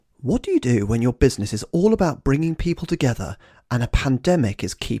What do you do when your business is all about bringing people together and a pandemic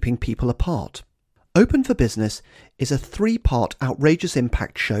is keeping people apart? Open for Business is a 3-part outrageous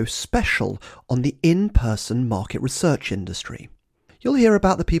impact show special on the in-person market research industry. You'll hear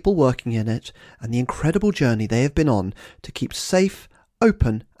about the people working in it and the incredible journey they have been on to keep safe,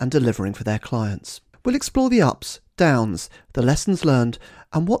 open and delivering for their clients. We'll explore the ups, downs, the lessons learned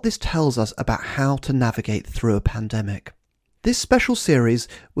and what this tells us about how to navigate through a pandemic. This special series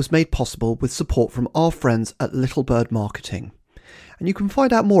was made possible with support from our friends at Littlebird Marketing. And you can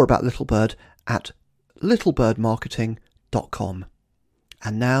find out more about Littlebird at littlebirdmarketing.com.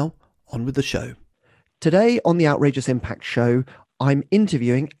 And now, on with the show. Today on the Outrageous Impact Show, I'm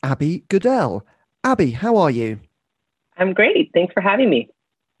interviewing Abby Goodell. Abby, how are you? I'm great. Thanks for having me.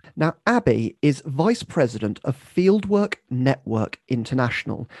 Now, Abby is Vice President of Fieldwork Network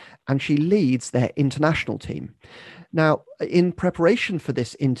International, and she leads their international team. Now, in preparation for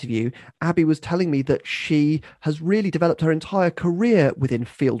this interview, Abby was telling me that she has really developed her entire career within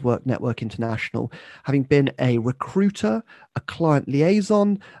Fieldwork Network International, having been a recruiter, a client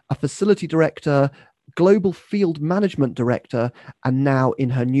liaison, a facility director, global field management director, and now in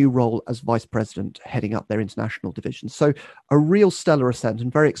her new role as vice president, heading up their international division. So a real stellar ascent, and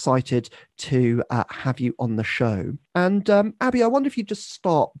very excited to have you on the show. And Abby, I wonder if you'd just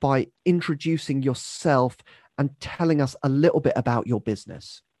start by introducing yourself and telling us a little bit about your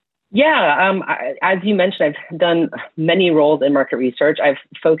business. Yeah, as you mentioned, I've done many roles in market research. I've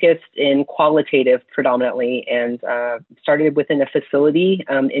focused in qualitative predominantly and started within a facility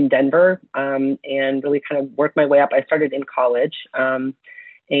in Denver and really kind of worked my way up. I started in college and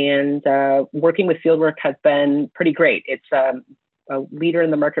working with fieldwork has been pretty great. It's a leader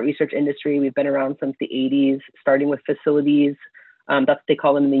in the market research industry. We've been around since the 80s, starting with facilities. That's what they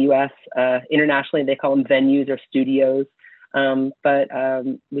call them in the US. Internationally, they call them venues or studios. But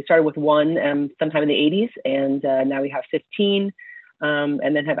we started with one sometime in the 80s, and now we have 15,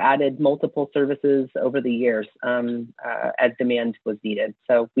 and then have added multiple services over the years as demand was needed.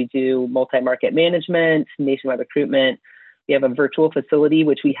 So we do multi-market management, nationwide recruitment. We have a virtual facility,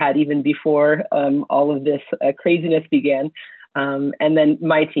 which we had even before all of this craziness began. And then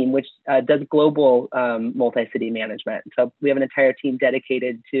my team, which does global multi-city management. So we have an entire team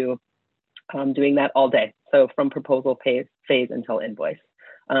dedicated to doing that all day. So from proposal phase until invoice.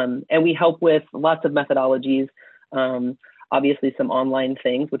 And we help with lots of methodologies, obviously some online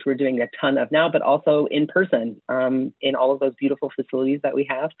things, which we're doing a ton of now, but also in person in all of those beautiful facilities that we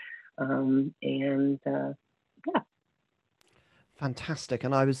have. Yeah. Fantastic.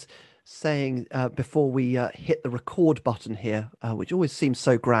 And I was saying before we hit the record button here, which always seems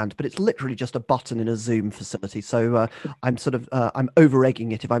so grand, but it's literally just a button in a Zoom facility. So I'm I'm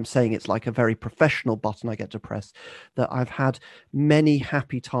over-egging it if I'm saying it's like a very professional button I get to press. That I've had many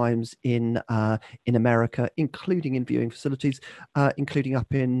happy times in America, including in viewing facilities, including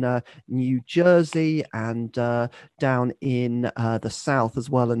up in New Jersey and down in the South as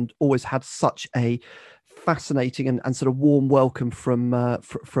well, and always had such a fascinating and sort of warm welcome from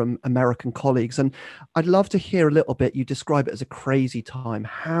American colleagues. And I'd love to hear a little bit. You describe it as a crazy time.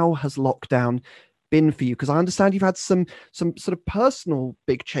 How has lockdown been for you? Because I understand you've had some sort of personal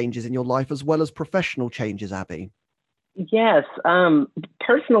big changes in your life as well as professional changes, Abby. Yes.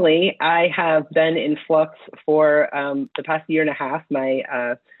 Personally, I have been in flux for the past year and a half. My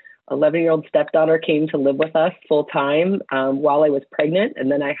 11-year-old stepdaughter came to live with us full time while I was pregnant.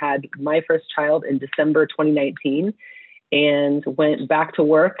 And then I had my first child in December 2019 and went back to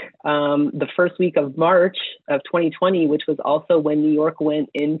work the first week of March of 2020, which was also when New York went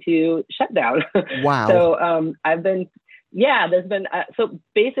into shutdown. Wow. So there's been, so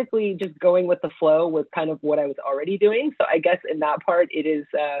basically just going with the flow was kind of what I was already doing. So I guess in that part, it is,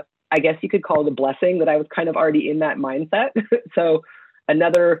 I guess you could call it a blessing that I was kind of already in that mindset. So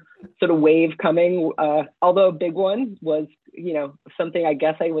another sort of wave coming, although a big one, was, something I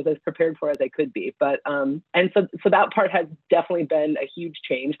guess I was as prepared for as I could be. But and so that part has definitely been a huge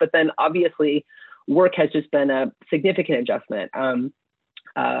change. But then obviously work has just been a significant adjustment.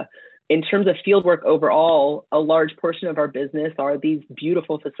 In terms of fieldwork overall, a large portion of our business are these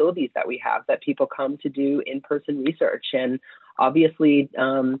beautiful facilities that we have that people come to do in-person research. And obviously,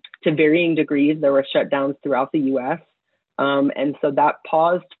 to varying degrees, there were shutdowns throughout the US. And so that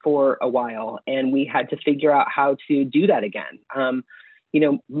paused for a while, and we had to figure out how to do that again.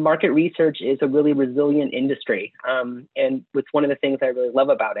 Market research is a really resilient industry. And it's one of the things I really love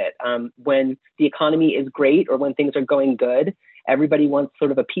about it. When the economy is great or when things are going good, everybody wants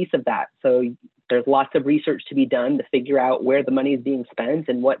sort of a piece of that. So there's lots of research to be done to figure out where the money is being spent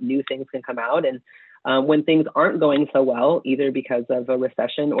and what new things can come out. And when things aren't going so well, either because of a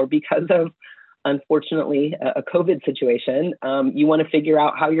recession or because of, unfortunately, a COVID situation. You want to figure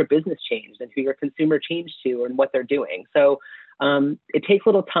out how your business changed and who your consumer changed to and what they're doing. So it takes a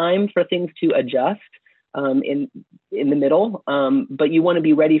little time for things to adjust in the middle, but you want to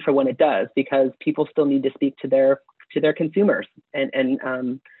be ready for when it does, because people still need to speak to their consumers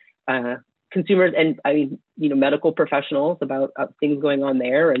and consumers, and I mean, medical professionals about things going on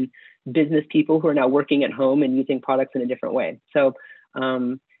there, and business people who are now working at home and using products in a different way. So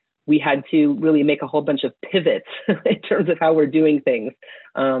we had to really make a whole bunch of pivots in terms of how we're doing things.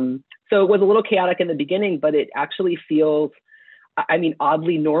 So it was a little chaotic in the beginning, but it actually feels, I mean,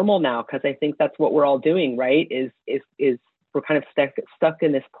 oddly normal now, because I think that's what we're all doing, right? Is we're kind of stuck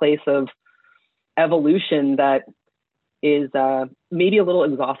in this place of evolution that is maybe a little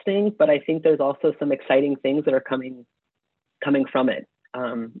exhausting, but I think there's also some exciting things that are coming from it.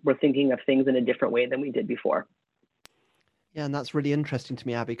 We're thinking of things in a different way than we did before. Yeah, and that's really interesting to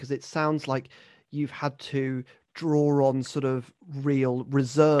me, Abby, because it sounds like you've had to draw on sort of real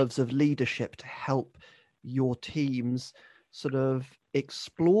reserves of leadership to help your teams sort of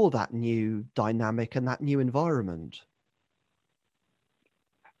explore that new dynamic and that new environment.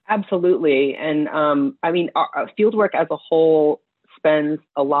 Absolutely. And I mean, our fieldwork as a whole spends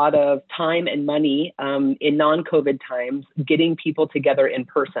a lot of time and money in non-COVID times getting people together in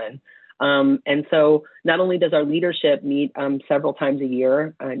person. And so not only does our leadership meet several times a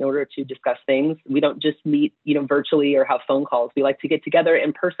year in order to discuss things, we don't just meet, virtually or have phone calls. We like to get together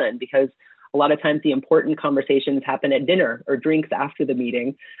in person, because a lot of times the important conversations happen at dinner or drinks after the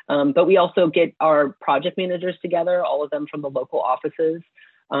meeting. But we also get our project managers together, all of them from the local offices.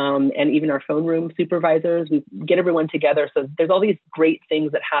 And even our phone room supervisors, we get everyone together. So there's all these great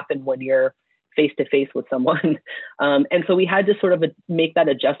things that happen when you're face to face with someone. And so we had to sort of make that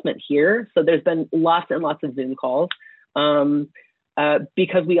adjustment here. So there's been lots and lots of Zoom calls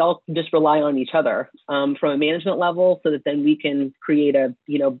because we all just rely on each other from a management level, so that then we can create a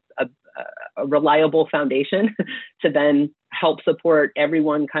reliable foundation to then help support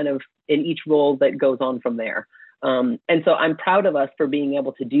everyone kind of in each role that goes on from there. And so I'm proud of us for being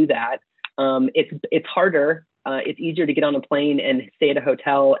able to do that. It's harder. It's easier to get on a plane and stay at a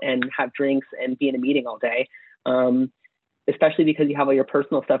hotel and have drinks and be in a meeting all day, especially because you have all your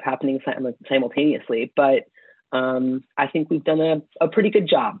personal stuff happening simultaneously. But I think we've done a pretty good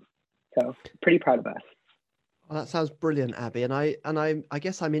job. So pretty proud of us. Well, that sounds brilliant, Abby. And I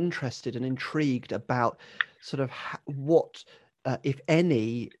guess I'm interested and intrigued about sort of what, if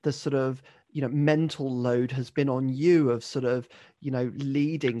any, the sort of mental load has been on you of sort of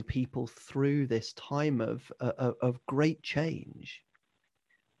leading people through this time of great change.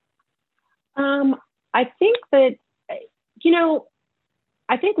 I think that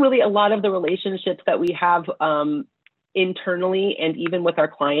I think really a lot of the relationships that we have internally and even with our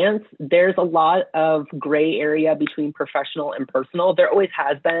clients, there's a lot of gray area between professional and personal. There always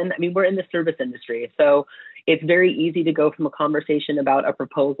has been. I mean, we're in the service industry, so it's very easy to go from a conversation about a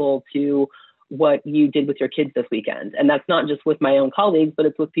proposal to what you did with your kids this weekend. And that's not just with my own colleagues, but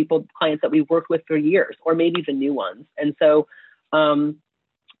it's with clients that we've worked with for years, or maybe even new ones. And so I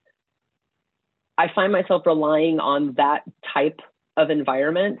find myself relying on that type of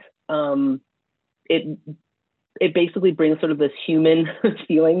environment. It basically brings sort of this human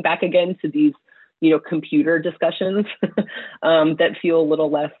feeling back again to these, computer discussions that feel a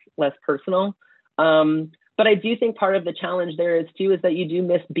little less personal. But I do think part of the challenge there is that you do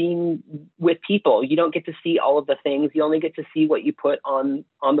miss being with people. You don't get to see all of the things. You only get to see what you put on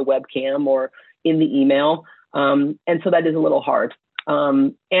the webcam or in the email. And so that is a little hard.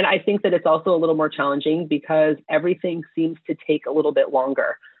 And I think that it's also a little more challenging because everything seems to take a little bit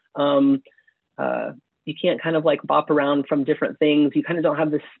longer. You can't kind of like bop around from different things. You kind of don't have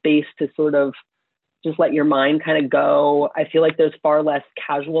the space to sort of just let your mind kind of go. I feel like there's far less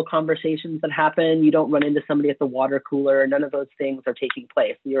casual conversations that happen. You don't run into somebody at the water cooler. None of those things are taking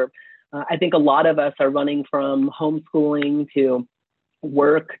place. I think a lot of us are running from homeschooling to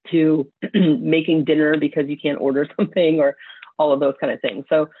work to making dinner because you can't order something or all of those kind of things.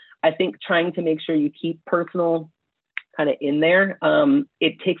 So I think trying to make sure you keep personal kind of in there,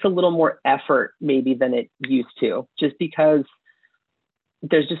 it takes a little more effort maybe than it used to, just because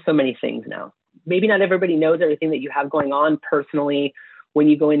there's just so many things now. Maybe not everybody knows everything that you have going on personally when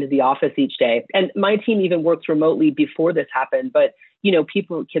you go into the office each day. And my team even works remotely before this happened, but kids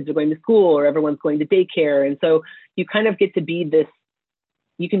are going to school or everyone's going to daycare. And so you kind of get to be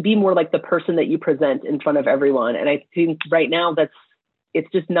you can be more like the person that you present in front of everyone. And I think right now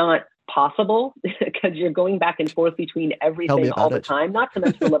it's just not possible because you're going back and forth between Tell me everything all about the it. time, not to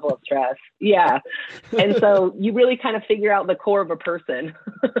mention the level of stress. Yeah. And so you really kind of figure out the core of a person.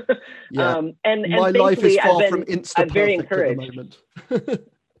 Yeah. And My life is thankfully far from I'm very insta-perfect at the encouraged. moment.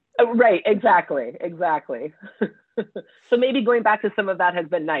 Right. Exactly. So maybe going back to some of that has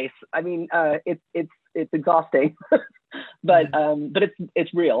been nice. I mean, it's exhausting, but Yeah.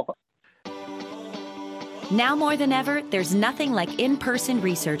 it's real. Now more than ever, there's nothing like in-person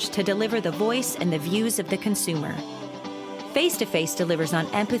research to deliver the voice and the views of the consumer. Face-to-face delivers on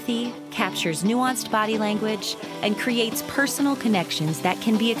empathy, captures nuanced body language, and creates personal connections that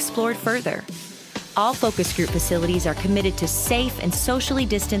can be explored further. All focus group facilities are committed to safe and socially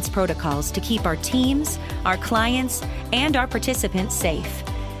distanced protocols to keep our teams, our clients, and our participants safe.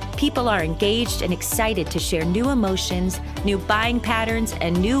 People are engaged and excited to share new emotions, new buying patterns,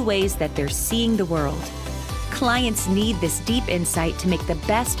 and new ways that they're seeing the world. Clients need this deep insight to make the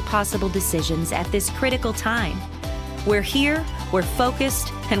best possible decisions at this critical time. We're here, we're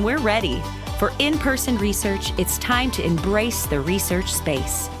focused, and we're ready. For in-person research, it's time to embrace the research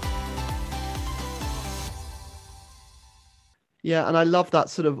space. Yeah, and I love that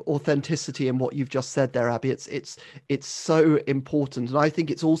sort of authenticity in what you've just said there, Abby. It's so important, and I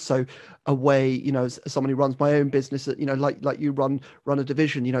think it's also a way, as someone who runs my own business, like you run a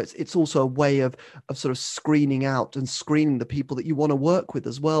division. It's also a way of sort of screening out and screening the people that you want to work with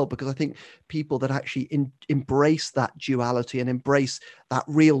as well, because I think people that actually embrace that duality and embrace that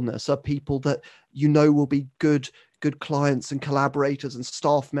realness are people that will be good clients and collaborators and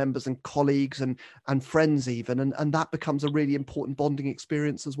staff members and colleagues and friends even, and that becomes a really important bonding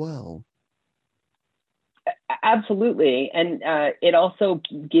experience as well. Absolutely. And it also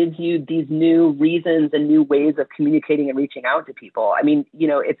gives you these new reasons and new ways of communicating and reaching out to people. I mean,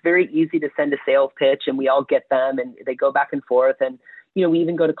 it's very easy to send a sales pitch and we all get them and they go back and forth. And, we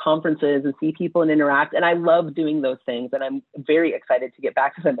even go to conferences and see people and interact. And I love doing those things. And I'm very excited to get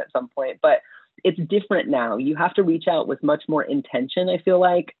back to them at some point. But it's different now. You have to reach out with much more intention, I feel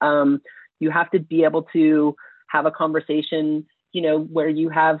like. You have to be able to have a conversation, where you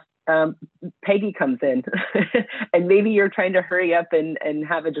have Peggy comes in and maybe you're trying to hurry up and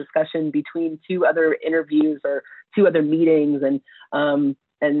have a discussion between two other interviews or two other meetings. And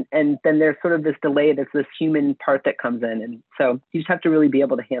then there's sort of this delay. There's this human part that comes in. And so you just have to really be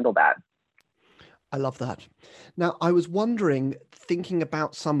able to handle that. I love that. Now, I was wondering, thinking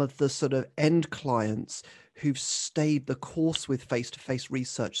about some of the sort of end clients who've stayed the course with face-to-face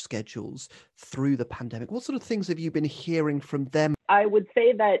research schedules through the pandemic, what sort of things have you been hearing from them? I would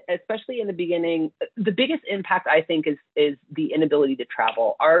say that, especially in the beginning, the biggest impact, I think, is the inability to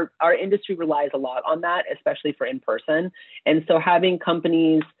travel. Our industry relies a lot on that, especially for in-person. And so having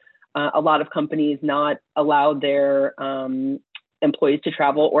companies, a lot of companies not allow their employees to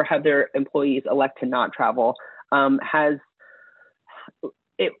travel or have their employees elect to not travel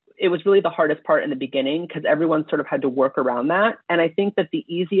it was really the hardest part in the beginning because everyone sort of had to work around that. And I think that the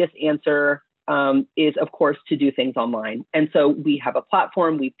easiest answer is, of course, to do things online. And so we have a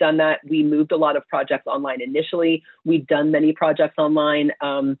platform. We've done that. We moved a lot of projects online initially. We've done many projects online.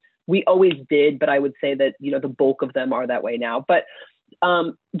 We always did, but I would say that, the bulk of them are that way now. But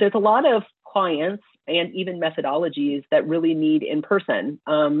there's a lot of clients and even methodologies that really need in person.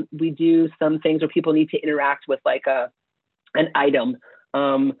 We do some things where people need to interact with like an item.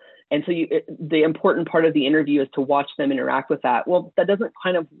 And so the important part of the interview is to watch them interact with that. Well, that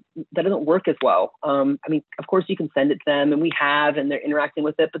doesn't work as well. I mean, of course you can send it to them and and they're interacting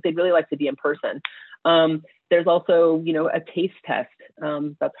with it, but they'd really like to be in person. There's also, a taste test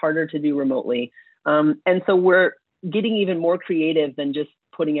that's harder to do remotely. And so we're getting even more creative than just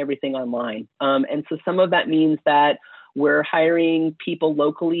putting everything online. And so some of that means that we're hiring people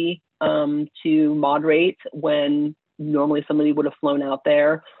locally to moderate when normally somebody would have flown out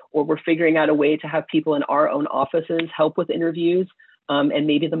there, or we're figuring out a way to have people in our own offices help with interviews. And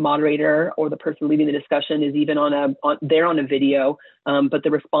maybe the moderator or the person leading the discussion is even on a video, but the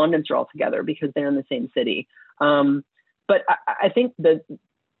respondents are all together because they're in the same city. But I think that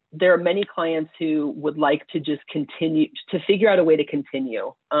there are many clients who would like to just continue to figure out a way to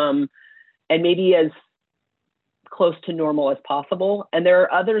continue, and maybe as close to normal as possible. And there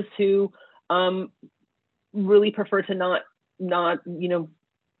are others who really prefer to not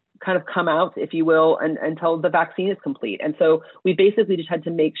kind of come out, if you will, until the vaccine is complete. And so we basically just had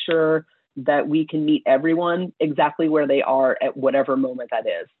to make sure that we can meet everyone exactly where they are at whatever moment that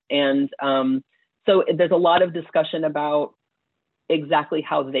is. And so there's a lot of discussion about exactly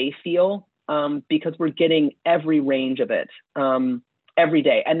how they feel, because we're getting every range of it every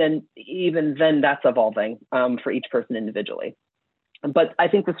day. And then even then that's evolving for each person individually. But I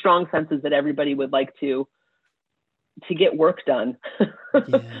think the strong sense is that everybody would like to get work done.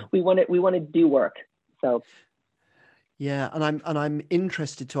 Yeah. We want to do work. So Yeah, and I'm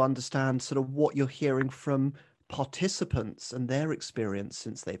interested to understand sort of what you're hearing from participants and their experience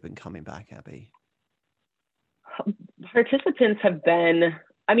since they've been coming back, Abby. participants have been,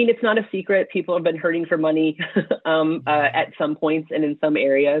 I mean, it's not a secret. People have been hurting for money at some points and in some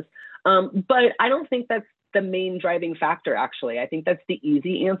areas. But I don't think that's the main driving factor, actually. I think that's the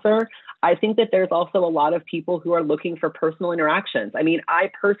easy answer. I think that there's also a lot of people who are looking for personal interactions. I mean,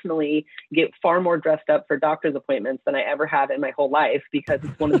 I personally get far more dressed up for doctor's appointments than I ever have in my whole life because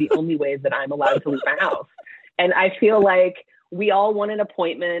it's one of the only ways that I'm allowed to leave my house. And I feel like we all want an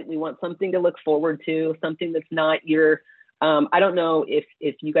appointment. We want something to look forward to, something that's not your, I don't know if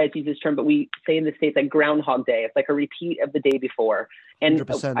you guys use this term, but we say in the States like Groundhog Day. It's like a repeat of the day before. And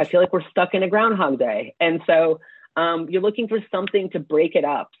 100%. I feel like we're stuck in a Groundhog Day. And so you're looking for something to break it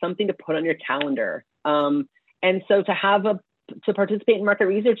up, something to put on your calendar. And so to participate in market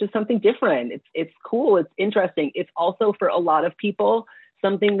research is something different. It's cool. It's interesting. It's also for a lot of people,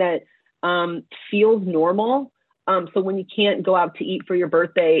 something that feels normal. So when you can't go out to eat for your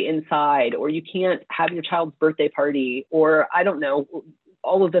birthday inside, or you can't have your child's birthday party, or I don't know,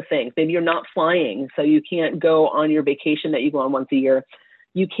 all of the things, maybe you're not flying, so you can't go on your vacation that you go on once a year,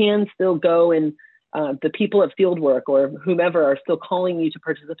 you can still go, and the people at Fieldwork or whomever are still calling you to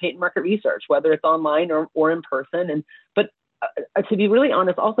participate in market research, whether it's online or in person. But to be really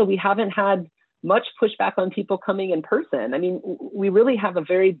honest, also, we haven't had much pushback on people coming in person. I mean, we really have a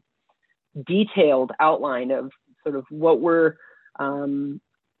very detailed outline of sort of what we're,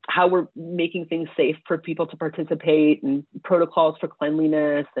 how we're making things safe for people to participate, and protocols for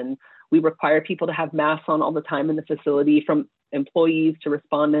cleanliness. And we require people to have masks on all the time in the facility, from employees to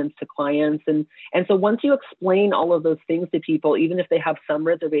respondents to clients. And so once you explain all of those things to people, even if they have some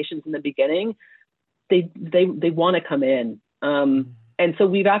reservations in the beginning, they want to come in. And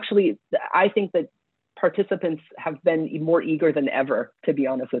so I think that participants have been more eager than ever, to be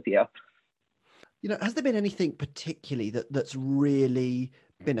honest with you. Has there been anything particularly that's really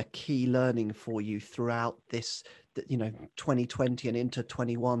been a key learning for you throughout this, 2020 and into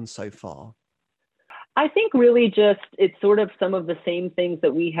 21 so far? I think really just, it's sort of some of the same things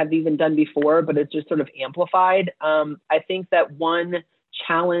that we have even done before, but it's just sort of amplified. I think that one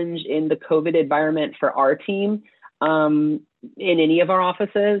challenge in the COVID environment for our team, in any of our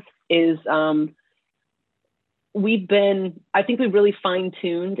offices, is I think we've really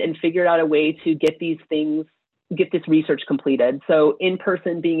fine-tuned and figured out a way to get this research completed. So in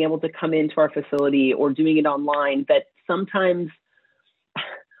person, being able to come into our facility, or doing it online, that sometimes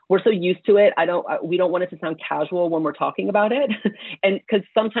we're so used to it. We don't want it to sound casual when we're talking about it. And because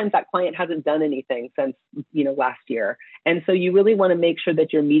sometimes that client hasn't done anything since, last year. And so you really want to make sure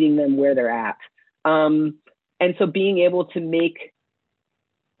that you're meeting them where they're at. And so being able to make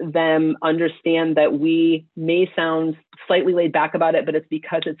them understand that we may sound slightly laid back about it, but it's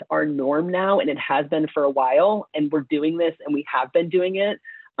because it's our norm now, and it has been for a while, and we're doing this, and we have been doing it.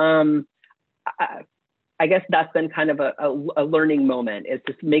 I guess that's been kind of a learning moment, is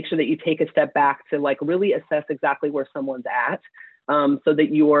to make sure that you take a step back to like really assess exactly where someone's at, so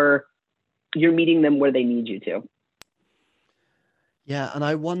that you're meeting them where they need you to. Yeah, and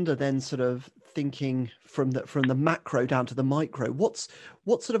I wonder then, sort of thinking from the macro down to the micro, what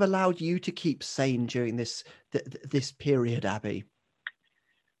sort of allowed you to keep sane during this period, Abby?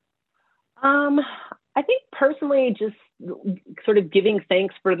 I think personally, just sort of giving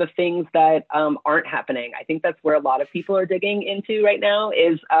thanks for the things that aren't happening. I think that's where a lot of people are digging into right now.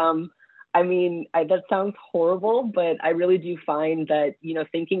 Is that sounds horrible, but I really do find that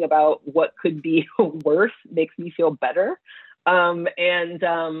thinking about what could be worse makes me feel better.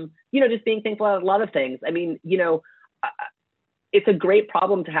 Just being thankful about a lot of things. I mean, it's a great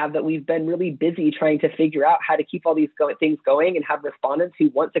problem to have, that we've been really busy trying to figure out how to keep all these things going, and have respondents who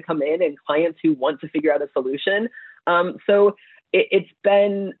want to come in and clients who want to figure out a solution. So it's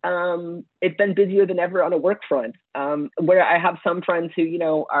been busier than ever on a work front, where I have some friends who,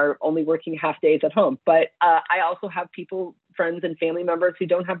 are only working half days at home, but I also have friends and family members who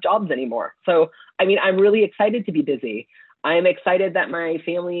don't have jobs anymore. So, I mean, I'm really excited to be busy. I am excited that my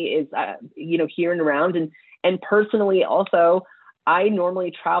family is, here and around. And personally also, I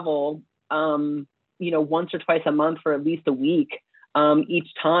normally travel, once or twice a month for at least a week each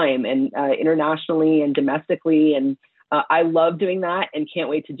time, and internationally and domestically. And I love doing that and can't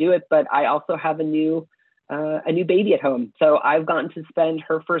wait to do it. But I also have a new baby at home. So I've gotten to spend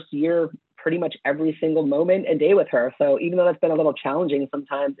her first year pretty much every single moment and day with her. So even though that's been a little challenging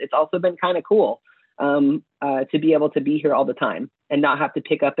sometimes, it's also been kind of cool. to be able to be here all the time and not have to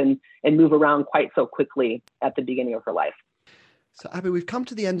pick up and move around quite so quickly at the beginning of her life. So, Abby, we've come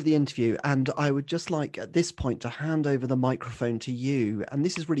to the end of the interview, and I would just like at this point to hand over the microphone to you. And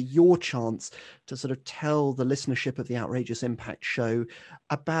this is really your chance to sort of tell the listenership of the Outrageous Impact Show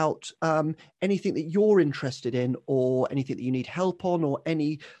about anything that you're interested in, or anything that you need help on, or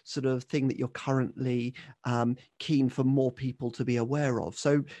any sort of thing that you're currently keen for more people to be aware of.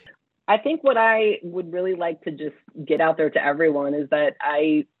 So I think what I would really like to just get out there to everyone is that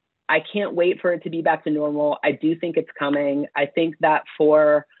I can't wait for it to be back to normal. I do think it's coming. I think that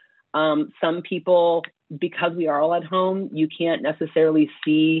for some people, because we are all at home, you can't necessarily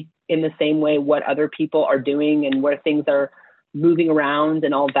see in the same way what other people are doing and where things are moving around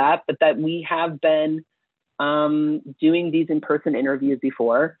and all that, but that we have been doing these in-person interviews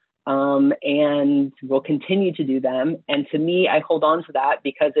before. And we'll continue to do them. And to me, I hold on to that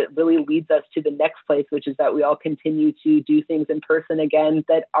because it really leads us to the next place, which is that we all continue to do things in person again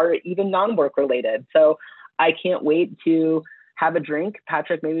that are even non-work related. So I can't wait to have a drink.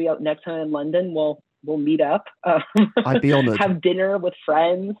 Patrick, maybe next time in London, we'll meet up. I'd be honored. Have dinner with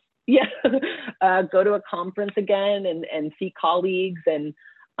friends. Yeah. Go to a conference again and see colleagues and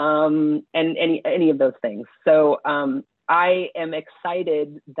any of those things. So, I am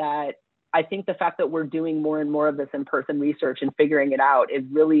excited that I think the fact that we're doing more and more of this in-person research and figuring it out is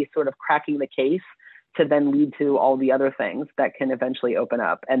really sort of cracking the case to then lead to all the other things that can eventually open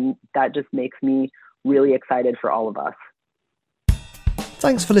up. And that just makes me really excited for all of us.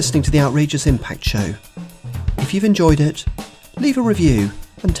 Thanks for listening to the Outrageous Impact Show. If you've enjoyed it, leave a review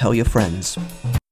and tell your friends.